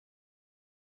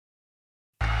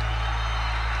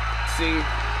See,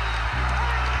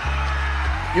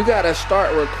 you gotta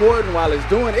start recording while it's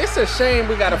doing. It's a shame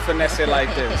we gotta finesse it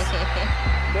like this.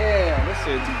 Damn, this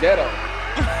is ghetto.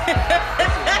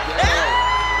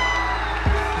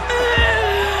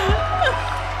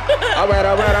 All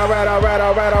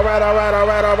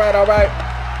right.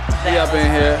 We up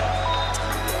in here.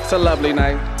 It's a lovely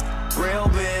night. Real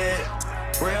big.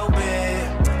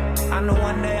 I know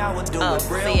one day I would do it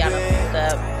real big.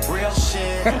 Real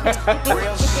shit.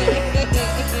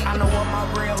 I know what my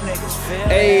real niggas feel.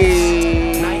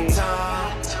 Hey.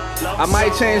 I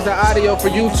might change the audio for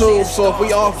YouTube, so if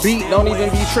we off beat, don't even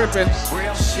be tripping.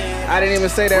 I didn't even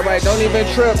say that right. Don't even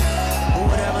trip.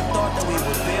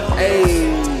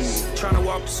 Hey.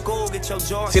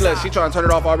 See, look, she trying to turn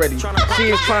it off already. She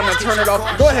is trying to turn it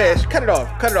off. Go ahead, cut it off.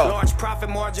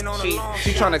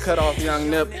 She trying to cut off Young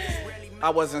Nip. I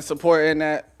wasn't supporting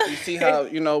that. You see how,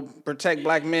 protect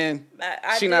black men.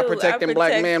 She not protecting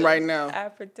black men right now. I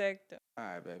protect them. All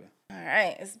right, baby. All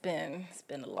right, it's been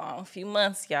a long few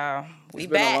months, y'all. It's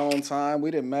been a long time. We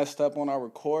done messed up on our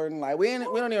recording. Like we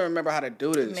don't even remember how to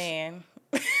do this. Man.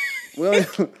 We was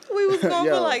going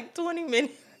for like 20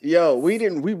 minutes. Yo, we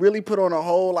really put on a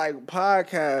whole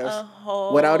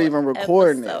podcast without even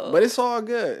recording it. But it's all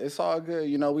good. It's all good.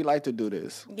 We like to do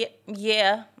this.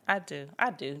 Yeah, I do.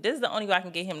 This is the only way I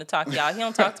can get him to talk, y'all. He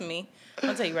don't talk to me.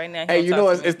 I'll tell you right now. Hey,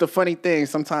 it's the funny thing.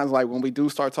 Sometimes, like, when we do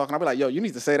start talking, I'll be like, yo, you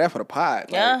need to say that for the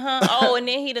pod. Like, and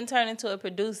then he done turned into a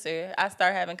producer. I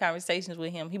start having conversations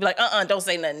with him. He be like, don't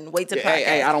say nothing. Wait till the podcast.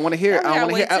 Hey, I don't want to hear it. I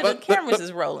don't want to hear it. The cameras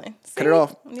is rolling. See? Cut it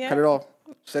off. Yeah. Cut it off.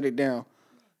 Set it down.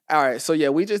 All right, so yeah,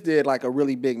 we just did like a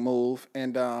really big move,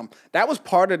 and that was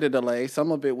part of the delay.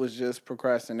 Some of it was just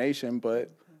procrastination, but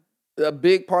a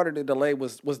big part of the delay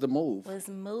was the move. Was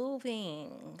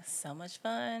moving. So much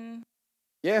fun.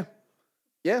 Yeah,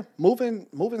 moving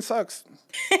sucks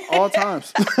all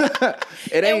times.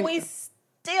 And we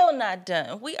still not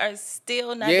done. We are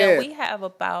still not done. We have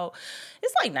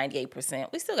it's like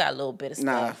 98%. We still got a little bit of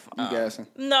stuff. Nah, you guessing.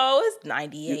 No, it's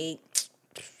 98.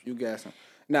 You guessing.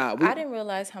 Nah, I didn't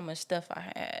realize how much stuff I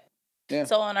had. Yeah.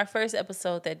 So on our first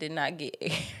episode that did not get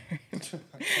aired,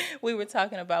 we were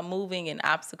talking about moving and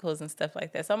obstacles and stuff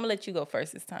like that. So I'm going to let you go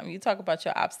first this time. You talk about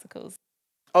your obstacles.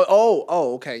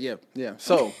 Oh, okay, yeah.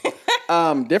 So,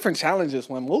 different challenges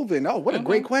when moving. Oh, what a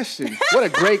great question. What a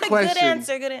great question.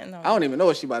 Good answer. I don't even know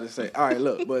what she about to say. All right,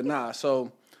 look, but so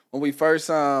when we first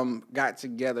got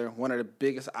together, one of the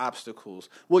biggest obstacles.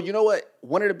 Well, you know what?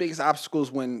 One of the biggest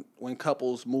obstacles when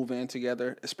couples move in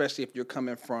together, especially if you're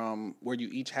coming from where you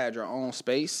each had your own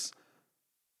space,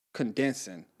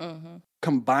 condensing. Mm-hmm.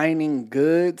 Combining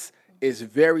goods is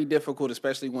very difficult,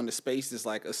 especially when the space is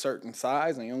like a certain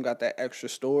size and you don't got that extra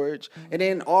storage. Mm-hmm. And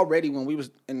then already when we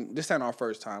was, and this ain't our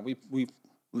first time, we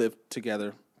lived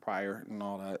together prior and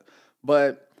all that.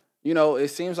 But it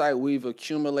seems like we've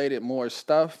accumulated more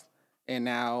stuff, and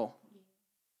now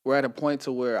we're at a point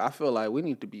to where I feel like we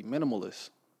need to be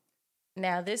minimalist.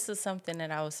 Now, this is something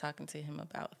that I was talking to him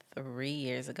about 3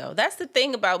 years ago. That's the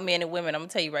thing about men and women. I'm going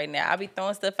to tell you right now. I be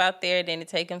throwing stuff out there, then it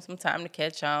take him some time to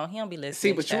catch on. He don't be listening.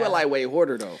 See, but you a lightweight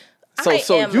hoarder, though. So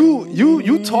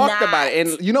you talked about it,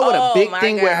 and you know what a big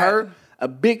thing with her? A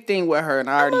big thing with her, and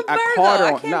I caught her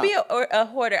on. I can't be a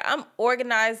hoarder. I'm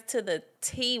organized to the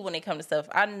T when it comes to stuff.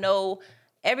 I know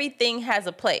everything has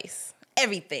a place.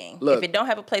 Everything. Look, if it don't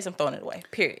have a place, I'm throwing it away.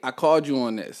 Period. I called you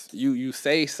on this. You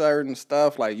say certain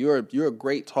stuff like you're a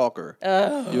great talker.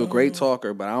 You're a great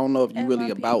talker, but I don't know if you're really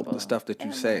about the stuff that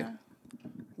you say.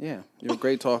 Yeah, you're a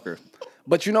great talker,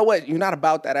 but you know what? You're not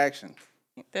about that action.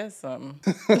 That's something.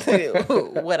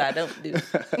 What I don't do.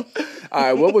 All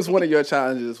right, what was one of your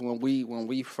challenges when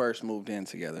we first moved in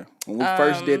together? When we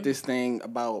first did this thing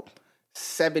about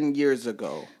 7 years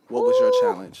ago, what was your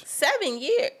challenge? 7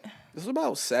 years? This was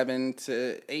about 7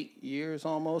 to 8 years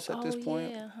almost at this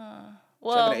point. Yeah, huh?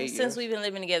 Well, since we've been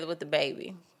living together with the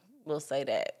baby, we'll say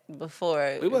that.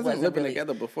 Before we wasn't living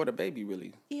together before the baby,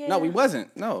 really. Yeah. No, we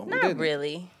wasn't. No, we didn't. Not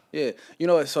really. Yeah,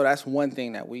 so that's one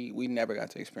thing that we never got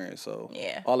to experience. So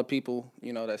all the people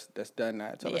that's done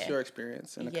that, tell us your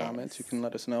experience in the comments. You can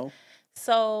let us know.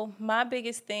 So my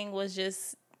biggest thing was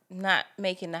just not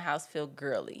making the house feel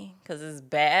girly, because as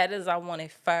bad as I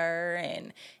wanted fur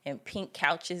and pink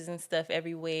couches and stuff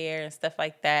everywhere and stuff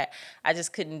like that, I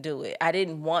just couldn't do it. I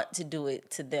didn't want to do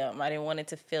it to them. I didn't want it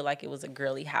to feel like it was a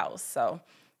girly house. So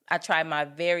I tried my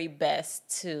very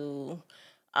best to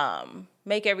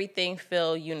make everything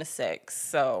feel unisex.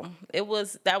 So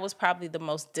that was probably the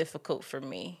most difficult for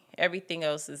me. Everything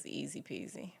else is easy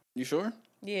peasy. You sure?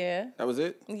 Yeah. That was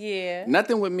it? Yeah.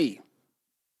 Nothing with me.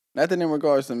 Nothing in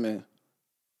regards to men.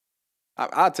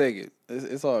 I'll take it.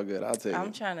 It's all good. I'll take it.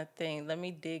 I'm trying to think. Let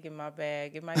me dig in my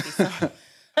bag. It might be something.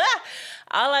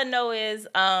 All I know is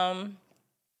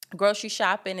grocery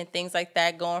shopping and things like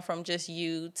that, going from just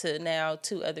you to now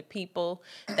 2 other people.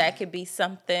 That could be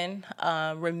something.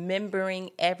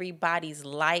 Remembering everybody's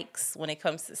likes when it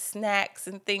comes to snacks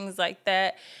and things like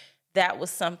that. That was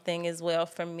something as well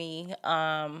for me.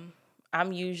 I'm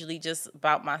usually just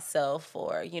about myself,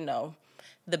 or,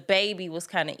 the baby was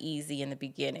kind of easy in the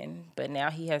beginning, but now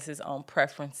he has his own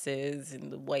preferences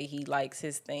and the way he likes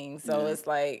his things. So it's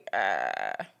like,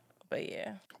 but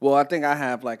yeah. Well, I think I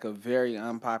have like a very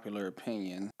unpopular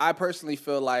opinion. I personally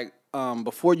feel like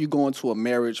before you go into a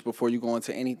marriage, before you go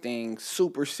into anything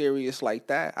super serious like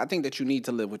that, I think that you need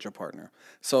to live with your partner.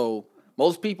 So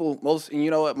most people, and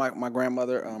you know what, my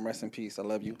grandmother, rest in peace, I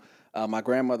love you. My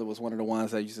grandmother was one of the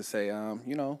ones that used to say,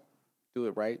 do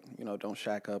it right, don't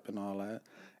shack up and all that.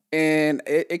 And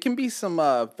it can be some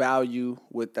value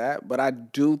with that, but I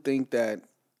do think that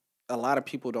a lot of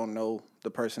people don't know the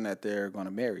person that they're going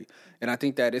to marry. And I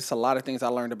think that it's a lot of things I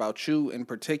learned about you in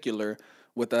particular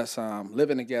with us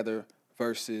living together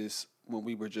versus when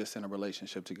we were just in a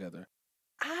relationship together.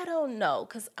 I don't know,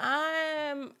 because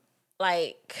I'm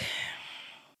like,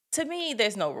 to me,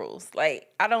 there's no rules. Like,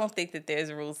 I don't think that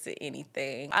there's rules to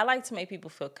anything. I like to make people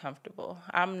feel comfortable.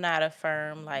 I'm not a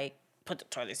firm, like, put the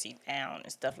toilet seat down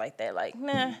and stuff like that. Like,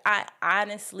 nah. I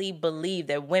honestly believe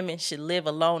that women should live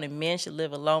alone and men should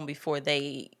live alone before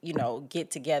they,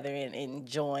 get together and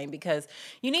join, because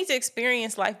you need to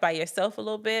experience life by yourself a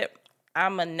little bit.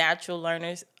 I'm a natural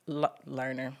learner.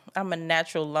 I'm a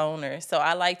natural loner, so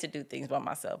I like to do things by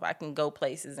myself. I can go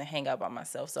places and hang out by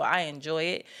myself, so I enjoy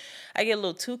it. I get a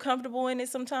little too comfortable in it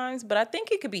sometimes, but I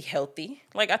think it could be healthy.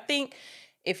 Like, I think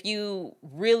if you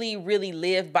really, really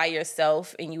live by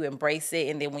yourself and you embrace it,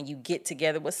 and then when you get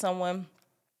together with someone,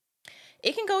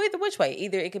 it can go either which way.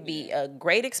 Either it could be a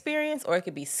great experience or it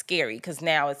could be scary, because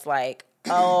now it's like,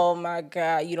 oh my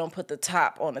God, you don't put the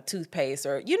top on a toothpaste,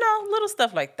 or, little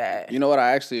stuff like that. You know what?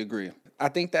 I actually agree. I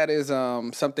think that is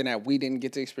something that we didn't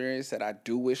get to experience that I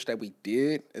do wish that we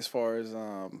did, as far as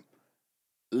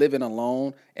living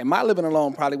alone. And my living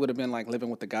alone probably would have been like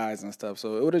living with the guys and stuff.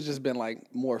 So it would have just been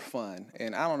like more fun.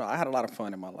 And I don't know. I had a lot of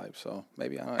fun in my life. So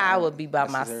maybe I would be by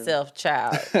myself,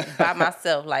 child. By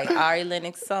myself. Like Ari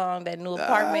Lennox song, that new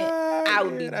apartment. I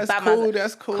would be by myself.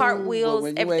 That's cool. Cartwheels.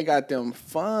 But when you ain't got them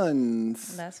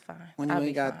funds. That's fine. When you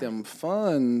ain't got them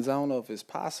funds, I don't know if it's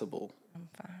possible. I'm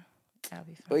fine. I'll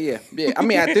be fine. But yeah. I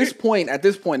mean, at this point,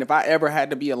 if I ever had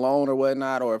to be alone or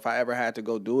whatnot, or if I ever had to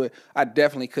go do it, I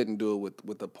definitely couldn't do it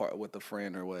with a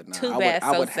friend or whatnot. Too bad,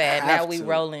 so sad. Now we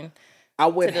rolling. I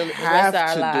would have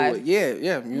to do it.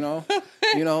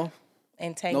 Yeah,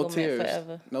 Entanglement no tears.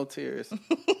 forever. No tears.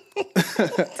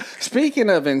 Speaking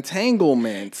of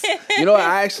entanglements,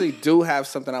 I actually do have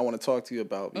something I want to talk to you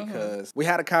about, because we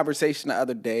had a conversation the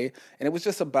other day, and it was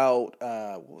just about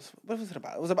what was it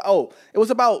about? It was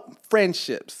about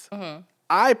friendships.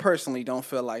 I personally don't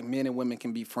feel like men and women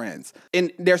can be friends.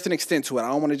 And there's an extent to it. I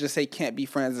don't want to just say can't be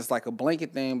friends. It's like a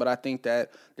blanket thing, but I think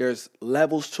that there's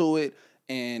levels to it.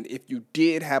 And if you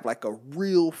did have like a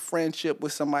real friendship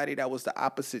with somebody that was the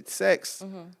opposite sex,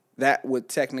 that would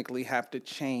technically have to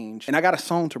change. And I got a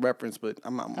song to reference, but I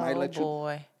might want to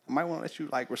let you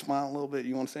like respond a little bit.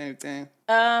 You want to say anything?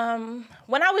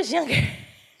 When I was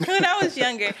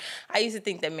younger, I used to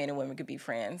think that men and women could be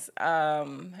friends.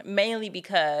 Mainly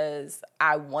because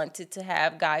I wanted to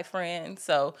have guy friends.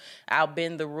 So I'll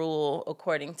bend the rule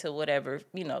according to whatever,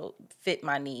 fit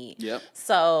my need. Yep.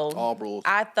 So all rules.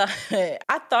 I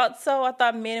thought so. I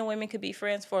thought men and women could be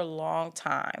friends for a long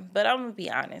time. But I'm gonna be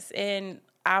honest, and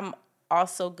I'm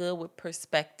also good with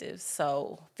perspectives.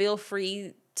 So feel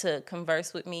free to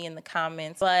converse with me in the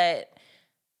comments. But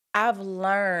I've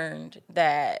learned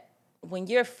that when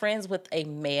you're friends with a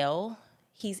male,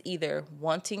 he's either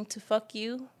wanting to fuck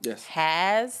you,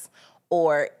 has,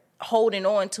 or holding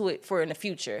on to it for in the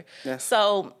future. Yes.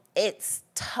 So it's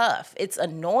tough. It's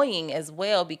annoying as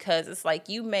well, because it's like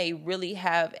you may really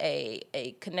have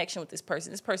a connection with this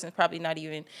person. This person is probably not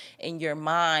even in your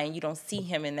mind. You don't see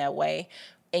him in that way.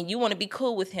 And you want to be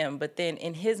cool with him. But then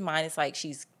in his mind, it's like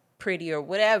she's pretty or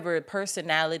whatever,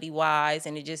 personality wise,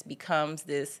 and it just becomes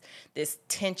this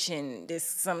tension, this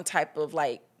some type of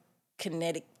like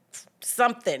kinetic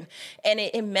something, and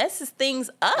it messes things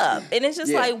up. And it's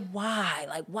just like,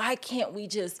 why can't we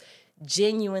just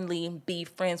genuinely be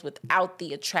friends without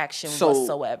the attraction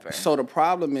whatsoever? So the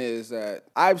problem is that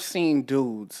I've seen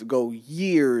dudes go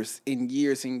years and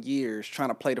years and years trying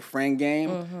to play the friend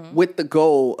game with the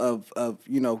goal of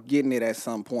getting it at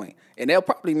some point. And they'll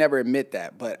probably never admit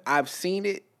that, but I've seen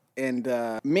it And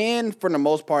men, for the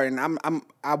most part, and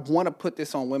I want to put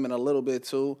this on women a little bit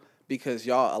too, because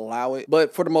y'all allow it.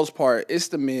 But for the most part, it's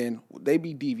the men. They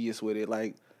be devious with it.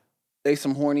 Like, they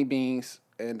some horny beings.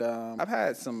 And I've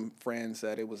had some friends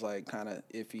that it was like kind of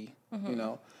iffy, you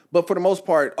know. But for the most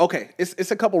part, okay,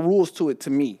 it's a couple rules to it to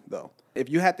me, though. If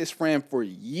you had this friend for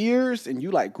years and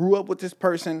you like grew up with this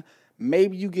person,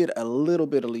 maybe you get a little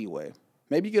bit of leeway.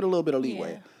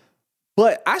 Yeah.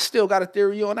 But I still got a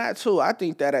theory on that too. I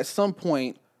think that at some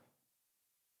point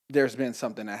there's been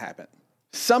something that happened.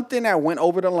 Something that went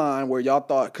over the line where y'all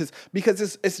thought,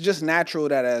 because it's just natural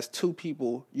that as two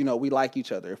people, you know, we like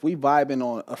each other. If we vibing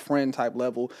on a friend type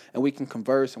level and we can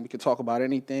converse and we can talk about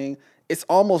anything, it's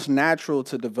almost natural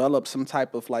to develop some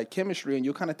type of like chemistry, and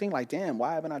you'll kind of think like, damn,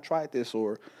 why haven't I tried this?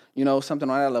 Or, you know, something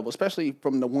on that level, especially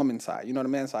from the woman's side. You know, the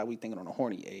man's side, we thinking on a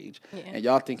horny age. Yeah. And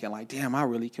y'all thinking like, damn, I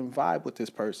really can vibe with this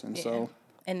person. Yeah. So,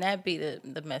 and that'd be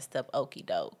the messed up okey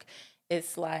doke.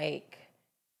 It's like,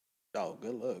 oh,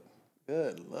 good luck.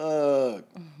 Good luck.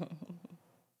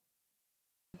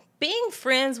 Being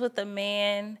friends with a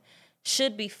man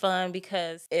should be fun,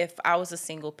 because if I was a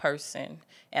single person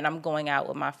and I'm going out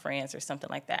with my friends or something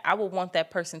like that, I would want that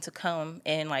person to come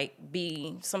and like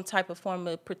be some type of form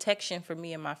of protection for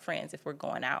me and my friends if we're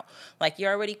going out. Like,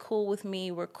 you're already cool with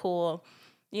me, we're cool.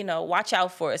 You know, watch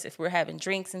out for us if we're having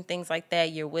drinks and things like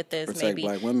that. You're with us. Protect maybe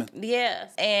black women. Yeah.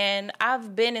 And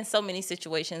I've been in so many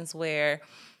situations where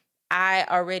I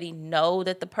already know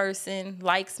that the person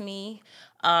likes me.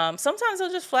 Sometimes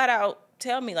they'll just flat out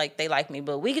tell me like they like me,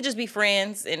 but we could just be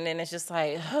friends. And then it's just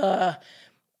like, like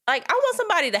I want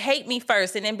somebody to hate me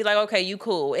first and then be like, okay, you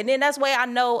cool. And then that's why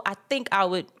I think I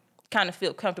would kind of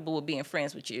feel comfortable with being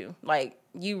friends with you. Like,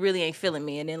 you really ain't feeling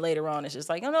me. And then later on, it's just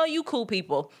like, oh no, you cool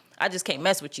people. I just can't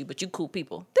mess with you, but you cool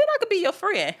people. Then I could be your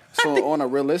friend. So on a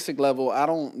realistic level, I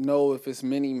don't know if it's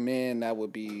many men that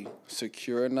would be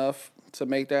secure enough to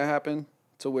make that happen,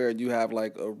 to where you have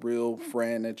like a real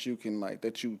friend that you can like,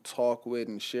 that you talk with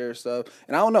and share stuff.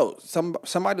 And I don't know,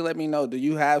 somebody let me know. Do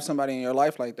you have somebody in your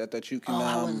life like that you can?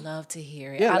 I would love to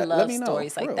hear it. Yeah, I love let me know,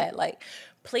 stories like real. that. Like,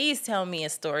 please tell me a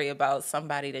story about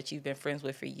somebody that you've been friends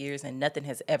with for years and nothing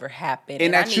has ever happened.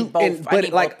 And that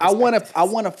I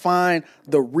want to find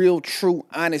the real, true,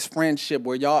 honest friendship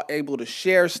where y'all able to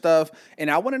share stuff.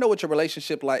 And I want to know what your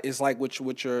relationship is like with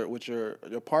your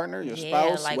partner, your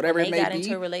spouse, like whatever when it may they got be.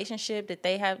 into a relationship,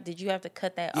 did you have to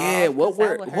cut that off? Yeah, what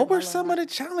were some of the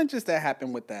challenges that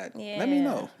happened with that? Yeah. Let me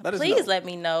know. Please let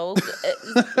me know.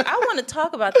 I want to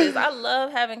talk about this. I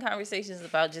love having conversations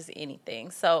about just anything.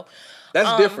 So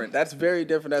that's different. That's very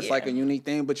different. That's like a unique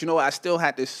thing. But you know, I still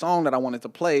had this song that I wanted to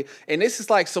play. And this is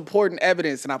like supporting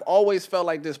evidence. And I've always felt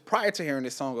like this prior to hearing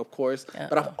this song, of course.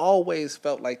 But I've always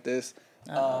felt like this.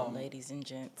 Ladies and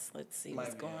gents, let's see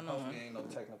what's going on. Hopefully ain't no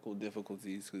technical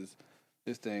difficulties, because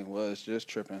this thing was just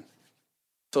tripping.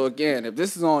 So again, if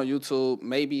this is on YouTube,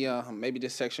 maybe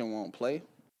this section won't play.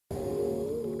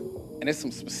 And there's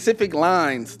some specific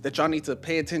lines that y'all need to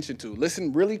pay attention to.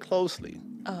 Listen really closely.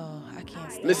 Oh, I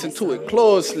can't stand Listen to it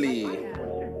closely.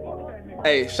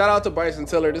 Hey, shout out to Bryson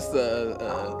Tiller. This is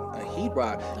a Heat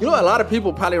rock. You know, a lot of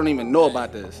people probably don't even know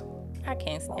about this. I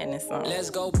can't stand this song. Let's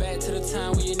go back to the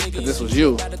time when you niggas. Cause this was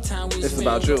you. This is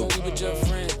about you.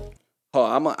 Oh,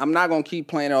 I'm not gonna keep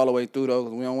playing it all the way through though,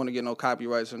 because we don't want to get no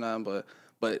copyrights or nothing.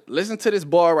 But listen to this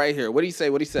bar right here. What do you say?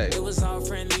 It was all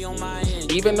friendly on my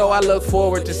end. Even though I look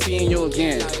forward to seeing you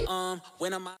again.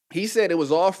 He said it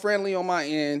was all friendly on my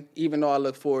end, even though I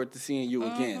look forward to seeing you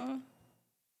again.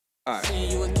 All right.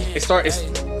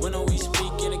 When are we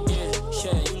speaking again?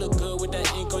 Yeah, you look good with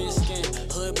that ink on your skin.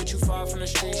 Hood, but you far from the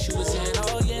streets you was in.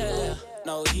 Oh yeah.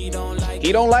 No, he don't like it.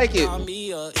 He don't like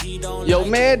it. Yo,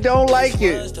 man don't like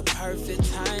it. The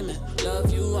perfect timing.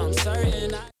 Love you, I'm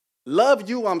certain. Love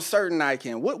you, I'm certain I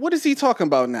can. What is he talking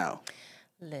about now?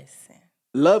 Listen.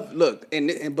 Look,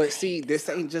 but see, this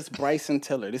ain't just Bryson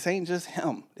Tiller. This ain't just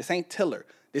him. This ain't Tiller.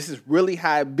 This is really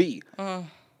how it be.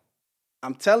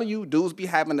 I'm telling you, dudes be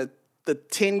having the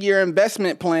 10-year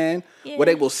investment plan where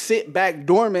they will sit back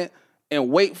dormant and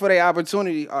wait for their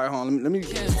opportunity. All right, hold on. Let me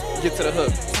get to the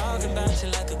hook.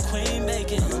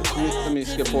 Let me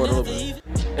skip forward a little bit.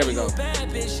 There we go.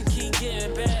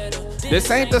 This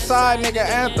ain't the side nigga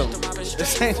anthem.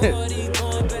 This ain't it.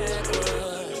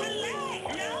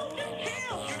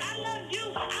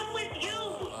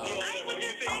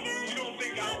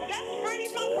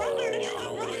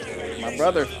 My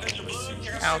brother.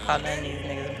 I don't call none of these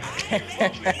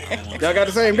niggas. Y'all got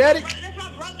the same daddy?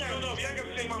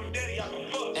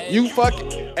 You fucking,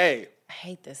 hey. I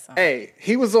hate this song. Hey,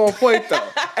 he was on point though.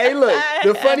 Hey, look,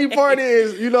 the funny part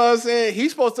is, you know what I'm saying?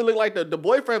 He's supposed to look like the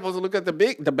boyfriend supposed to look at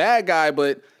the bad guy,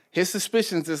 but his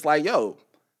suspicions is like, yo,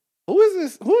 who is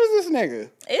this? Who is this nigga?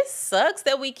 It sucks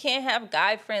that we can't have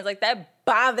guy friends. Like, that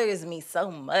bothers me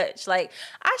so much. Like,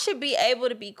 I should be able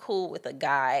to be cool with a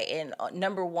guy. And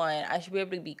number one, I should be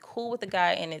able to be cool with a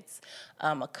guy, and it's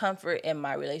a comfort in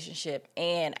my relationship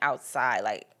and outside.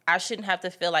 Like, I shouldn't have to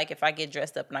feel like if I get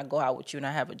dressed up and I go out with you and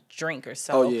I have a drink or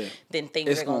so, then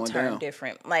things are going to turn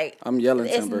different. Like, I'm yelling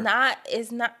it's timber.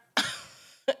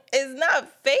 It's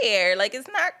not fair. Like, it's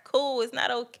not cool. It's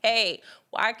not okay.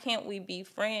 Why can't we be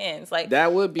friends? Like,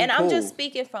 that would be and cool. I'm just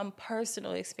speaking from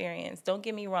personal experience. Don't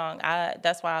get me wrong.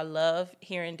 That's why I love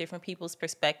hearing different people's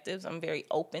perspectives. I'm very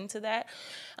open to that.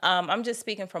 I'm just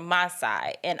speaking from my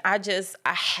side. And I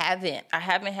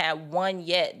haven't had one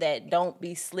yet that don't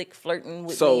be slick flirting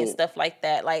with me and stuff like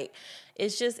that. Like,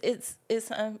 it's just,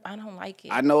 I don't like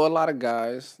it. I know a lot of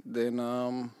guys,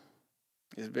 then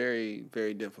it's very,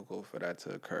 very difficult for that to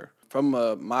occur.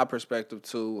 From my perspective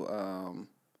too,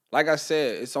 like I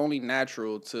said, it's only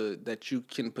natural that you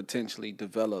can potentially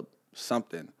develop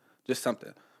something, just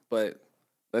something. But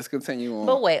let's continue on.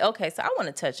 But wait, okay, so I want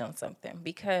to touch on something,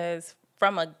 because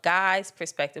from a guy's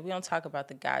perspective, we don't talk about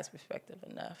the guy's perspective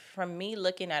enough. From me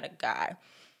looking at a guy,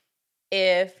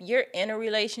 if you're in a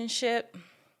relationship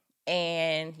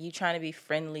and you're trying to be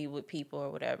friendly with people or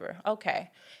whatever, okay,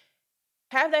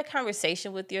 have that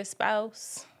conversation with your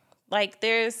spouse. Like,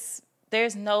 there's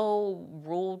no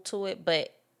rule to it,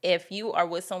 but if you are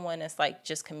with someone that's like,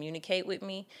 just communicate with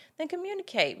me, then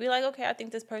communicate. Be like, okay, I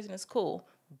think this person is cool.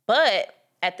 But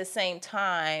at the same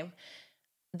time,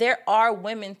 there are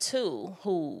women too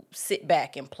who sit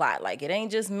back and plot. Like, it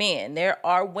ain't just men. There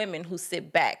are women who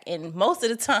sit back. And most of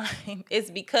the time,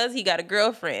 it's because he got a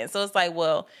girlfriend. So it's like,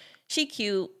 well, she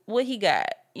cute. What he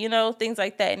got? You know, things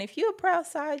like that. And if you're a proud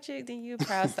side chick, then you're a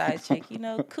proud side chick. You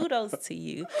know, kudos to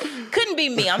you. Couldn't be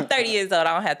me. I'm 30 years old.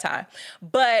 I don't have time.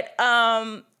 But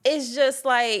it's just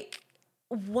like,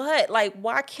 what? Like,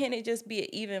 why can't it just be an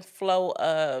even flow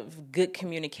of good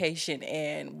communication?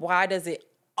 And why does it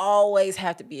always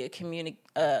have to be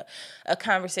a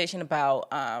conversation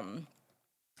about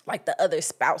like the other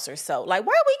spouse or so? Like,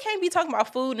 why we can't be talking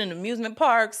about food and amusement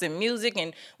parks and music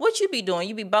and what you be doing?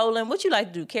 You be bowling? What you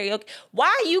like to do? Karaoke?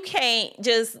 Why you can't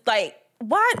just, like,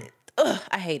 why? Ugh,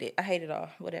 I hate it. I hate it all.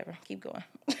 Whatever. Keep going.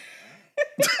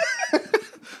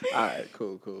 All right,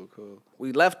 cool.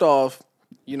 We left off,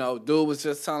 you know, dude was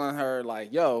just telling her,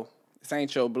 like, yo, this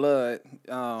ain't your blood.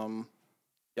 Y'all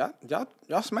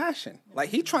smashing. Like,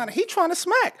 he trying to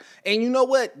smack. And you know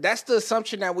what? That's the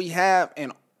assumption that we have,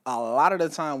 and a lot of the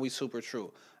time we super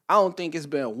true. I don't think it's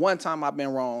been one time I've been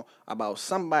wrong about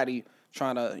somebody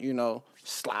trying to, you know,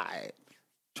 slide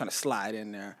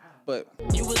in there. But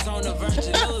You was on the verge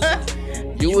of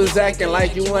losing. you was acting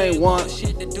like you ain't want.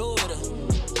 Shit to do with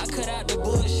her. I cut out the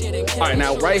bullshit and All right,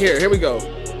 now right here we go.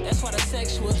 That's why the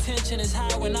sexual tension is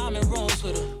high when I'm in rooms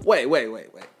with her. Wait.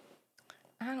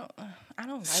 I don't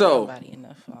like So- nobody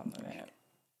enough for all of that.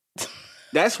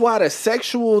 That's why the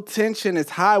sexual tension is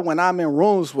high when I'm in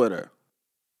rooms with her.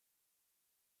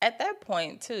 At that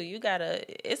point, too,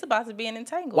 it's about to be an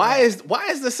entanglement. Why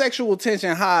is the sexual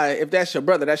tension high if that's your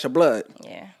brother, that's your blood?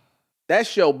 Yeah.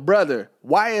 That's your brother.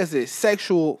 Why is it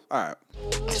sexual? All right.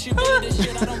 She really the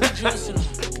shit, I don't be dressing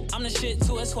her. I'm the shit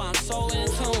too, that's why I'm so in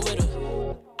tune with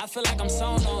her. I feel like I'm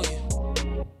sewn on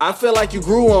you. I feel like you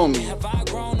grew on me. Have I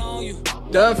grown on you?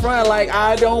 Done front like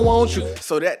I don't want you.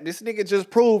 So that this nigga just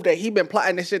proved that he been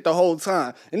plotting this shit the whole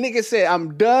time. The nigga said,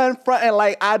 I'm done fronting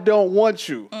like I don't want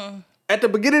you. At the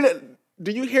beginning,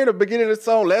 do you hear the beginning of the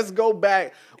song? Let's go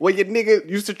back where your nigga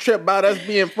used to trip about us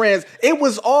being friends. It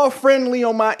was all friendly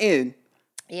on my end.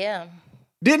 Yeah.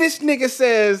 Then this nigga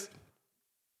says,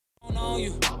 On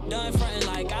you. Done fronting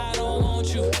like I don't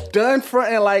want you. done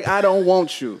fronting like I don't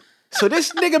want you. So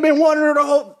this nigga been wanting her the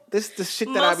whole. This the shit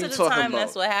that I be Most of talking the time, about.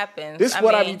 that's what happens. This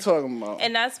what I be talking about.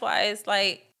 And that's why it's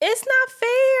like, it's not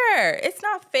fair. It's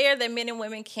not fair that men and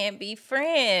women can't be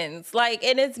friends. Like,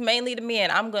 and it's mainly the men.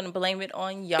 I'm going to blame it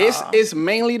on y'all. It's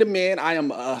mainly the men. I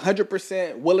am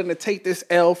 100% willing to take this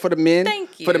L for the men.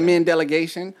 Thank you. For the men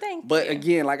delegation. Thank but you.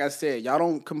 again, like I said, y'all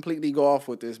don't completely go off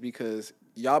with this because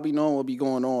y'all be knowing what be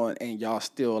going on and y'all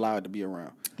still allowed to be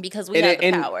around. Because we And have the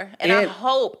and- power. And I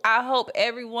hope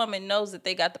every woman knows that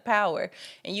they got the power.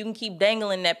 And you can keep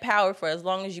dangling that power for as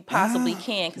long as you possibly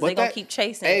can. Because but they're going that- to keep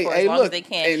chasing hey, it for hey, as long look, as they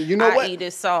can. and you know what? I.e.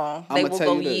 this song. I'ma They will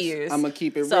tell go you this. years. I'ma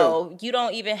keep it so real. you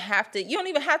don't even have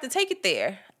to take it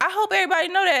there. I hope everybody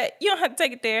know that. You don't have to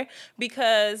take it there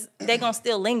because they're going to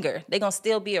still linger. They're going to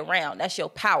still be around. That's your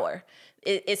power.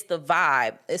 It's the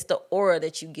vibe. It's the aura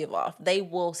that you give off. They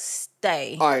will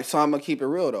stay. All right, so I'm gonna keep it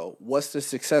real though. What's the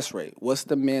success rate? What's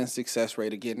the men's success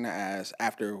rate of getting the ass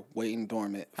after waiting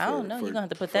dormant? I don't know. You're gonna have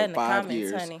to put that in the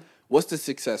comments, honey. What's the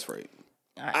success rate?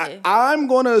 I'm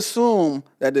gonna assume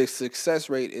that the success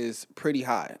rate is pretty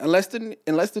high, unless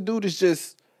the dude is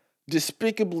just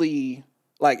despicably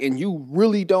like, and you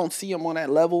really don't see him on that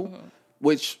level.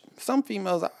 Which some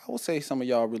females, I would say, some of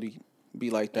y'all really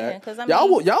be like that. Yeah, 'cause I y'all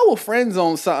mean- will friend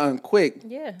zone something quick.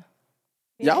 Yeah.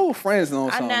 Y'all will friend zone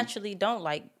I something. naturally don't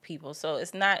like people, so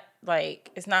it's not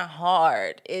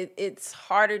hard. It's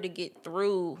harder to get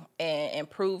through and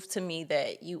prove to me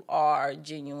that you are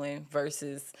genuine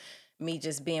versus me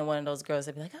just being one of those girls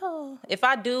that be like, oh, if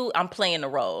I do, I'm playing the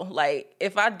role. Like,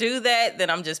 if I do that, then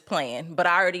I'm just playing. But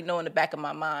I already know in the back of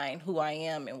my mind who I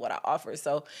am and what I offer.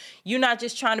 So you're not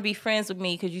just trying to be friends with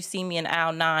me because you see me in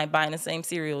aisle 9 buying the same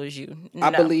cereal as you. No.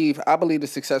 I believe the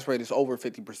success rate is over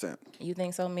 50%. You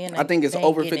think so, man? I think it's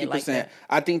over 50%.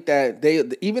 I think that they,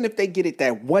 even if they get it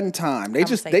that one time, they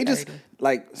just 30.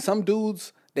 like some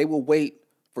dudes, they will wait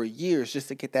for years just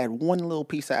to get that one little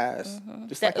piece of ass.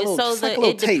 Just like a little,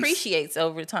 it taste. depreciates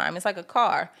over time. It's like a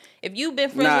car. If you've been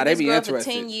friends with this girl for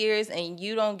 10 years and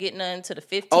you don't get nothing to the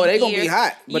 15 oh, they years, gonna be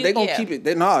hot, but they gonna keep it.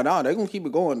 They're gonna keep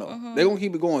it going though. They gonna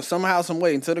keep it going somehow, some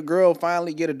way until the girl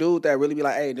finally get a dude that really be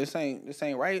like, hey, this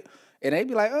ain't right, and they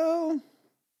be like, oh.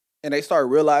 And they start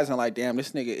realizing, like, damn,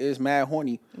 this nigga is mad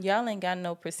horny. Y'all ain't got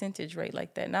no percentage rate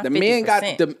like that. Not the 50%, men got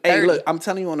the. Hey, 30. look, I'm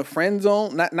telling you, on the friend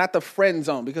zone, not the friend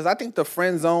zone, because I think the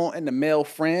friend zone and the male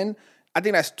friend, I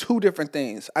think that's two different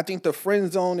things. I think the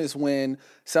friend zone is when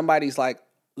somebody's like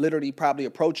literally probably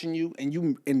approaching you, and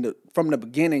you from the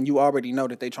beginning you already know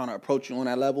that they trying to approach you on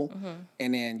that level,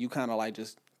 and then you kind of like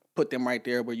just put them right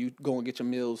there where you go and get your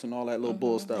meals and all that little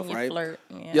bull stuff, right? Flirt,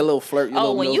 yeah. Your little flirt, your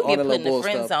little when meals, you all get that put little in the bull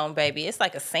friend stuff. zone, baby, it's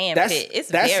like a sand That's pit. It's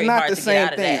that's very not hard the to same get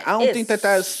out of thing. that. I don't think that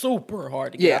that's super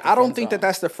hard to get yeah, out I don't friend think zone. that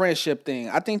that's the friendship thing.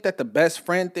 I think that the best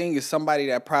friend thing is somebody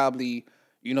that probably,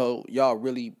 y'all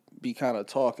really be kind of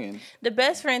talking. The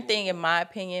best friend thing, in my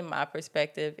opinion, my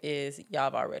perspective, is y'all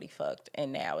have already fucked,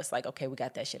 and now it's like, okay, we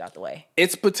got that shit out the way.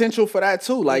 It's potential for that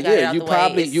too. Like, got it yeah, out you the way.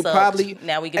 It probably sucked.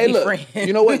 Now we can hey, be look, friends.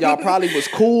 You know what? Y'all probably was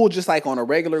cool, just like on a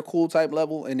regular cool type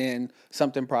level, and then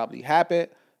something probably happened,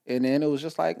 and then it was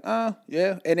just like,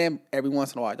 yeah, and then every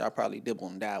once in a while y'all probably dibble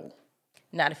and dabble.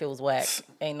 Not if it was whack.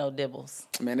 Ain't no dibbles.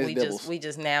 Man, it's dibbles. We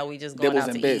just going Dibbles out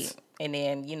and to bits. eat. And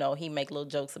then, he make little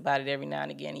jokes about it every now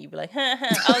and again. And you be like,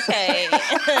 okay.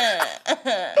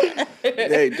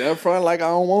 Hey, done front like I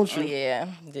don't want you. Yeah.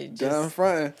 Done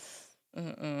front.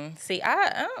 See,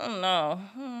 I don't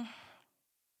know.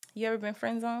 You ever been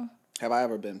friend zoned? Have I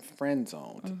ever been friend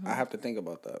zoned? I have to think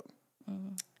about that.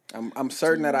 I'm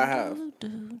certain that I have.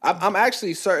 I'm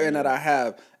actually certain that I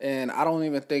have, and I don't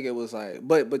even think it was like.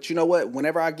 But you know what?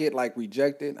 Whenever I get like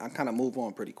rejected, I kind of move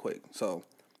on pretty quick. So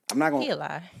I'm not gonna. He a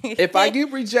lie. If I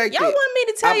get rejected, y'all want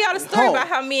me to tell y'all the story home. about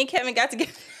how me and Kevin got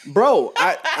together? Bro,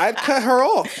 I cut her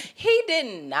off. He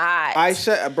did not.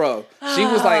 Bro. She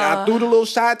was like, I threw the little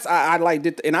shots. I like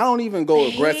did, and I don't even go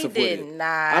aggressive with it. He did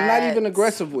not. I'm not even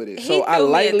aggressive with it. He So I threw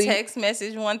lightly me a text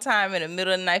message one time in the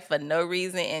middle of the night for no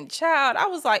reason, and child, I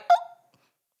was like, oh.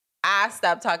 I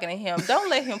stopped talking to him. Don't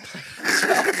let him play.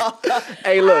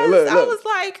 Hey, look. I was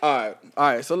like, all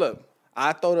right. So look,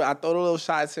 I throw the little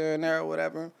shots here and there or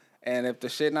whatever. And if the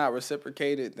shit not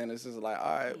reciprocated, then it's just like,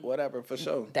 all right, whatever, for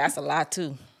sure. that's a lot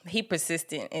too. He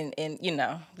persistent and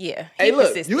yeah. He Hey, look,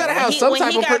 persistent. you gotta have some type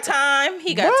of when he got time,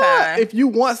 he got Bruh, time. If you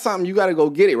want something, you gotta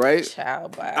go get it, right?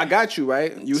 Child, bye. I got you,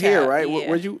 right? You Child, here, right?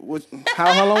 yeah.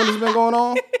 How long has been going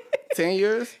on? 10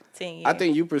 years? 10 years. I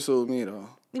think you pursued me though.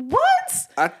 What?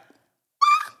 I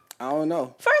don't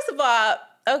know. First of all,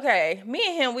 okay, me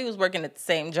and him, we was working at the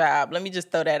same job. Let me just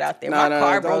throw that out there. My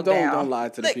car broke down. Don't lie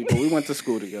to the people. We went to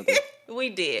school together. We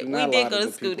did. Do We not did lie go to to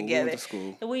the school people. We together. went to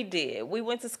school. We did. We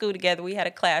went to school together. We had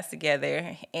a class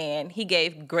together, and he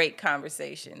gave great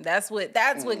conversation. That's what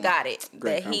got it.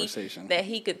 Great conversation. That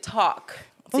he could talk.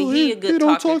 See, Oh, he a good don't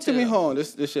talker talk to me, too. home.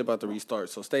 This shit about to restart,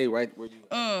 so stay right where you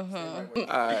are. All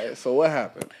right, so what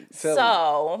happened? Tell me.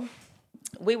 So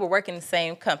we were working in the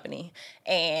same company,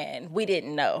 and we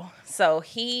didn't know. So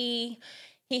he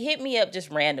hit me up just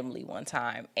randomly one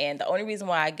time, and the only reason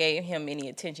why I gave him any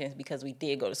attention is because we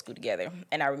did go to school together,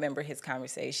 and I remember his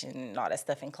conversation and all that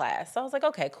stuff in class. So I was like,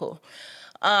 okay, cool.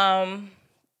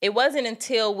 It wasn't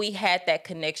until we had that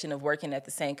connection of working at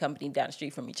the same company down the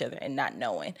street from each other and not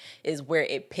knowing is where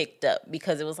it picked up,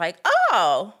 because it was like,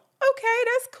 oh, okay,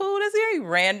 that's cool. That's very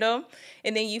random.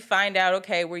 And then you find out,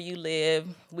 okay, where you live.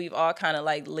 We've all kind of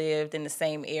like lived in the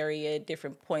same area at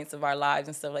different points of our lives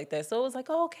and stuff like that. So it was like,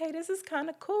 oh, okay, this is kind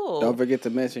of cool. Don't forget to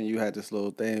mention you had this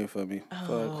little thing for me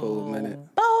for a cool minute.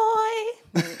 Boy.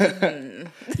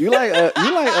 You like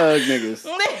niggas.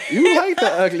 You like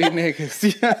the ugly niggas.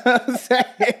 You know what I'm saying?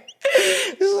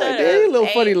 It's like, they a little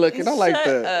funny looking. I like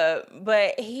that.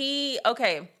 But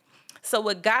okay. So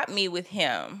what got me with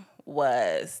him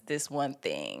was this one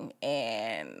thing,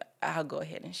 and I'll go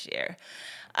ahead and share.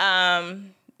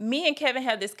 Me and Kevin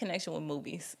have this connection with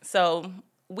movies. So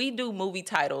we do movie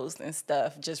titles and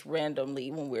stuff just randomly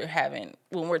when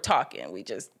we're talking. We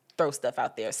just throw stuff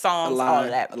out there, songs, all of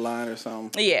that. A line or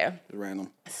something. Yeah. Random.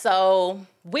 So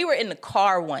we were in the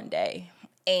car one day,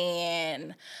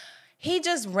 and he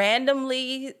just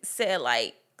randomly said,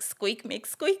 like, squeak,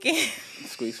 mix, squeaking.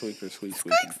 Squeak, squeaker, squeak,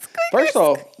 squeaking. First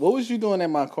off, what was you doing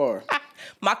in my car?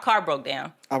 My car broke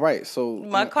down. All right, so...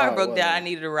 My car broke down. I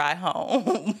needed a ride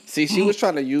home. See, she was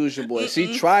trying to use your boy.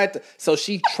 She tried to... So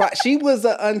she was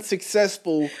an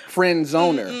unsuccessful friend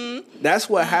zoner. That's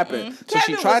what happened. So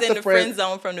Kevin she tried was in to the friend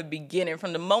zone from the beginning.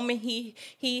 From the moment he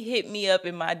hit me up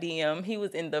in my DM, he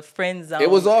was in the friend zone. It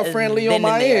was all friendly on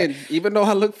my end, even though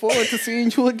I look forward to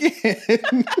seeing you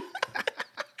again.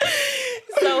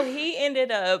 So he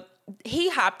ended up, he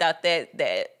hopped out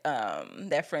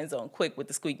that friend zone quick with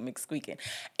the squeak mix squeaking.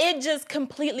 It just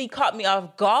completely caught me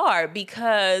off guard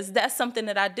because that's something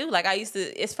that I do. Like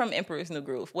it's from Emperor's New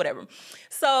Groove, whatever.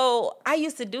 So I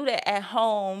used to do that at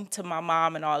home to my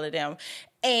mom and all of them.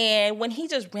 And when he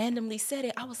just randomly said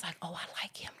it, I was like, oh, I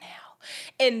like him now.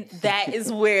 And that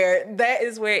is where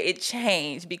it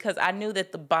changed, because I knew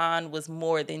that the bond was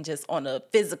more than just on a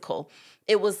physical.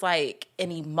 It was like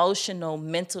an emotional,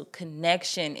 mental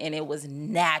connection, and it was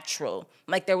natural.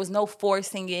 Like there was no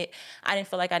forcing it. I didn't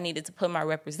feel like I needed to put my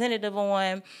representative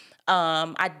on.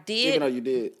 I did. Even though you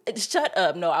did. Shut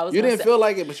up. No, I was. You didn't feel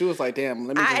like it, but you was like, damn,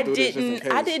 let me just do this just in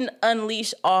case. I didn't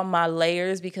unleash all my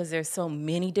layers because there's so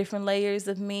many different layers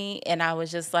of me. And I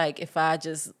was just like, if I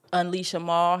just unleash them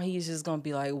all, he's just going to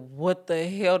be like, what the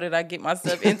hell did I get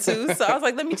myself into? So I was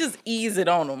like, let me just ease it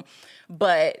on him.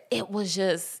 But it was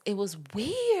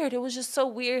weird. It was just so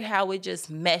weird how it just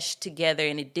meshed together,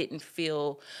 and it didn't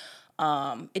feel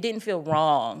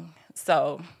wrong.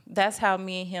 So that's how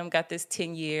me and him got this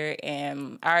 10-year,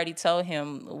 and I already told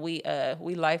him we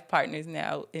life partners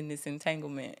now in this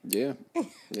entanglement. Yeah.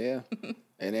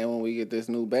 And then when we get this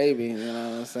new baby, you know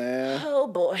what I'm saying? Oh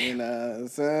boy. You know what I'm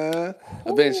saying?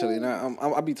 Eventually. Now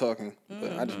I'll be talking,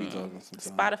 but I just be talking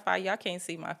sometimes. Spotify, y'all can't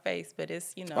see my face, but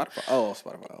it's, you know.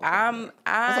 Spotify. I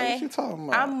was like, what you talking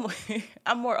about?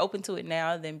 I'm more open to it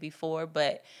now than before,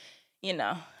 but you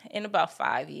know, in about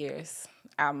 5 years,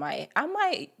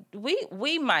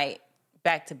 we might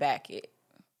back to back it.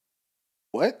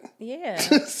 What? Yeah.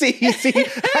 see,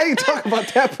 I ain't talking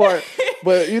about that part,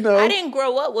 but you know. I didn't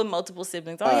grow up with multiple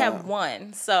siblings. I only have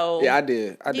one, so. Yeah, I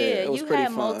did. Yeah, it was you pretty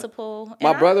had fun. Multiple.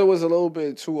 My brother was a little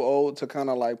bit too old to kind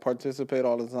of like participate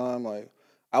all the time. Like,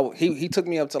 he took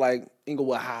me up to like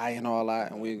Inglewood High and all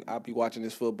that, and I'd be watching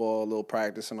this football, a little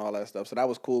practice and all that stuff. So that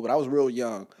was cool, but I was real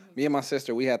young. Me and my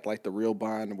sister, we had like the real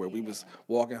bond where we was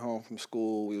walking home from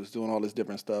school, we was doing all this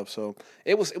different stuff. So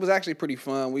it was actually pretty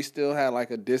fun. We still had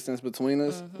like a distance between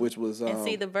us, which was and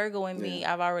see, the Virgo in me,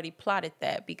 I've already plotted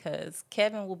that, because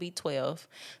Kevin will be 12,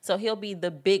 so he'll be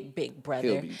the big brother.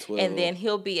 He'll be 12. And then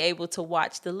he'll be able to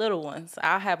watch the little ones.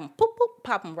 I'll have him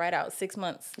pop them right out 6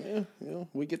 months. Yeah,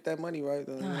 we get that money right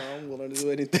then. I'm willing to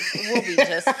do anything. We'll be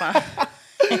just fine.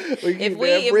 If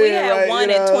we had right, one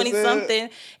at 20-something,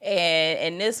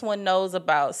 and this one knows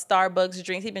about Starbucks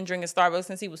drinks. He's been drinking Starbucks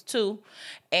since he was 2,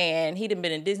 and he done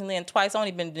been in Disneyland twice. I've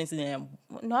only been in Disneyland.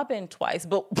 No, I've been twice,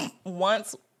 but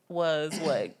once was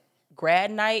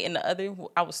grad night, and the other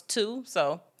I was 2.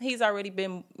 So he's already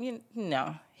been.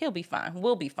 He'll be fine.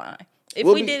 We'll be fine. If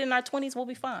we did in our 20s, we'll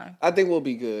be fine. I think we'll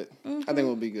be good. I think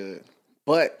we'll be good.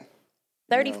 But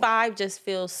 35 just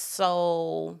feels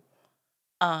so.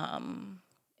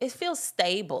 It feels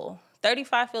stable.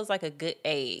 35 feels like a good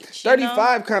age.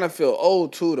 35 kind of feel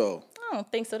old too, though. I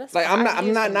don't think so. That's like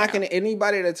I'm not knocking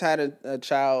anybody that's had a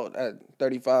child at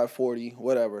 35, 40,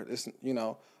 whatever. It's I'm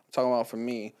talking about for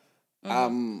me.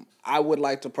 I would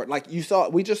like to like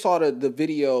we just saw the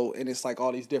video, and it's like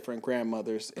all these different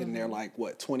grandmothers, and they're like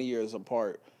 20 years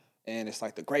apart, and it's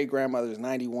like the great grandmother's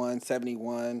 91,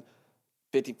 71,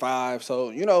 55.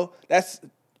 So that's.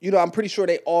 I'm pretty sure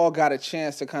they all got a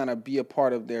chance to kind of be a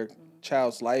part of their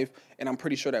child's life, and I'm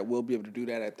pretty sure that we'll be able to do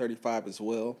that at 35 as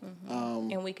well.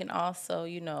 And we can also,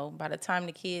 by the time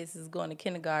the kids is going to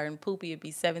kindergarten, Poopy would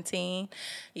be 17.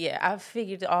 Yeah, I've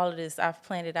figured all of this. I've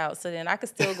planned it out. So then I could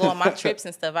still go on my trips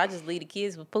and stuff. I just leave the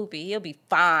kids with Poopy. He'll be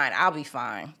fine. I'll be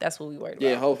fine. That's what we worried about.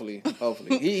 Yeah, hopefully.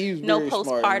 He's no very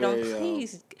postpartum, smart,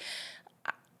 please.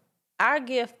 I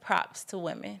give props to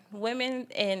women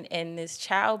in this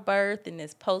childbirth and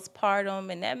this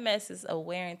postpartum, and that messes a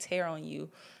wear and tear on you.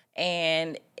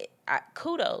 And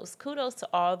kudos to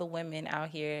all the women out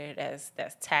here that's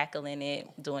tackling it,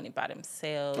 doing it by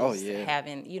themselves. Oh yeah,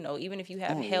 having even if you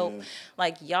have help,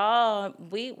 like y'all,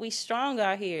 we strong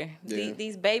out here. Yeah.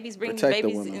 These babies, bringing Protect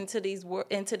these babies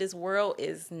into this world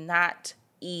is not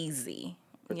easy.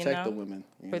 Protect the women.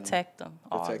 Protect them,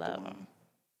 all of them.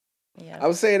 Yeah. I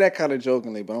was saying that kind of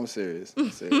jokingly, but I'm serious.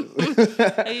 You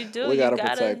do. We gotta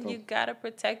protect them. You gotta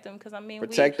protect them because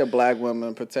protect the black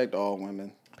women, protect all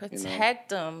women. Protect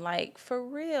them, like for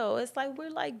real. It's like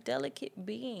we're like delicate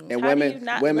beings. And How do you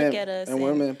not look at us? And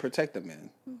women protect the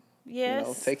men.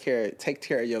 Yes. Take care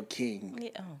of your king. Yeah.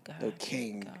 Oh God. Your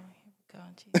king. All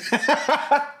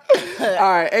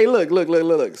right. Hey,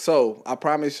 look. So I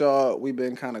promise y'all, we've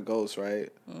been kind of ghosts, right?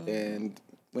 And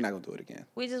we're not gonna do it again.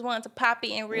 We just wanted to pop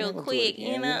it in real quick, We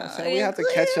have to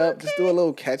catch up. Just do a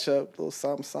little catch up, a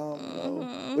little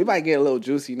something. We might get a little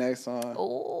juicy next time.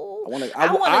 Oh.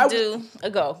 I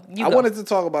wanted to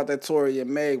talk about that Tory and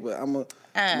Meg, but I'm gonna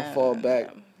fall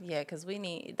back. Yeah, because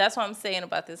that's what I'm saying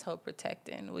about this whole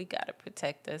protecting. We gotta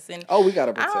protect us. And we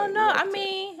gotta protect. I don't know. I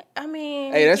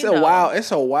mean. Hey, it's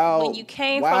a wild. When you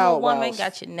came from a woman,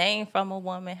 got your name from a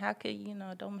woman, how could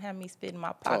don't have me spitting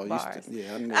my pot bars?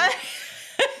 I knew.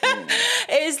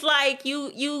 It's like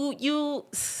you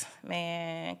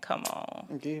man, come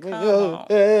on.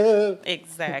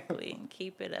 Exactly.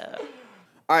 Keep it up.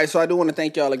 All right, so I do want to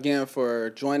thank y'all again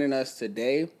for joining us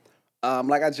today.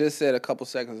 Like I just said a couple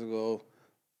seconds ago,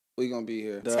 we're going to be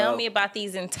here. Tell me about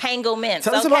these entanglements,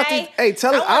 Tell us about these. Hey,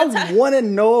 I want to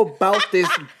know about this,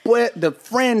 the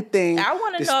friend thing. I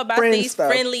want to know about these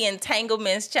friendly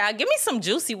entanglements, child. Give me some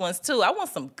juicy ones, too. I want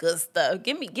some good stuff.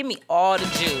 Give me all the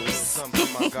juice.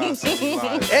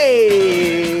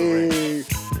 Hey.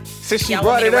 Since she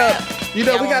brought it up, we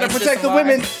got to protect the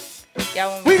women.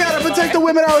 We got to protect the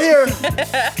women out here.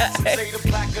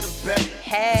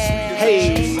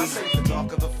 Hey.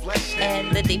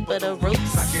 And the deeper the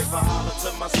roots.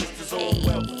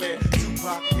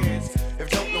 If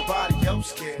don't nobody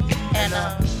else care. And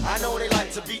I know they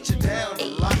like to beat you down a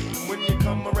lot. When you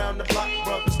come around the block,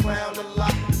 brothers clown a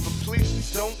lot. But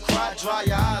please don't cry, dry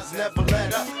your eyes, never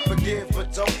let up. Forgive,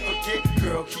 but don't forget,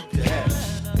 girl, keep your head up.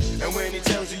 And when he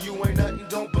tells you ain't nothing,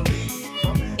 don't believe.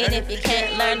 And if you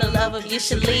can't learn to love him, you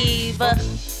should leave.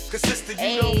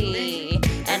 Hey,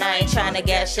 and I ain't trying to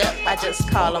gash up, I just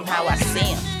call him how I see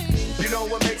him. You know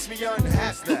what makes me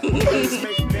unhappy? Brothers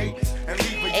make babies and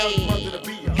leave a young mother to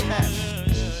be unhappy.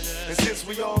 And since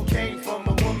we all came from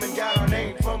a woman, got our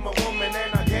name from a woman,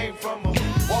 and I came from a woman.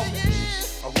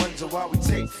 I wonder why we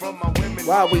take from our women.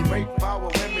 Why we rape our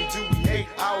women? Do we hate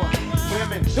our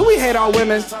women? Do we hate our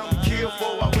women? Kill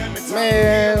for our women.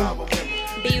 Man.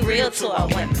 Be real to our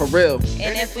women. For real.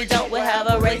 And if we don't, we'll have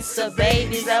a race of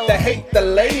babies that hate the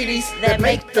ladies that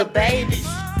make the babies.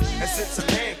 And since a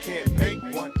man can't make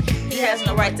one, he has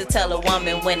no right to tell a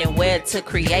woman when and where to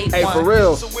create one. Hey, for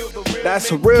real.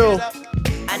 That's real.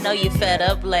 I know you fed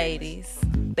up, ladies,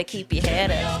 but keep your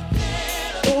head up.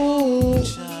 Ooh.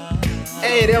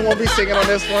 Hey, they won't be singing on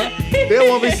this one.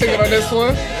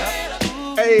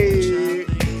 Hey.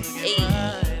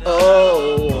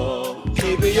 Oh.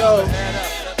 Keep it yo.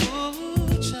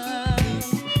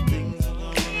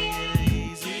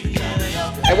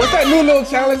 Hey, what's that new little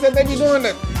challenge that they be doing?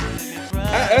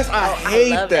 I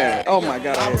hate that. Oh my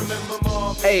God.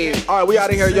 Hey, all right, we out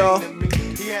of here, y'all.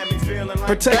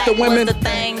 Protect the women.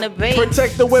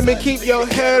 Protect the women. Keep your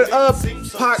head up.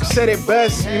 Pac said it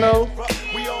best,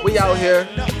 We out here.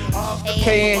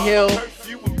 K and Hill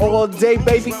all day,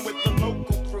 baby.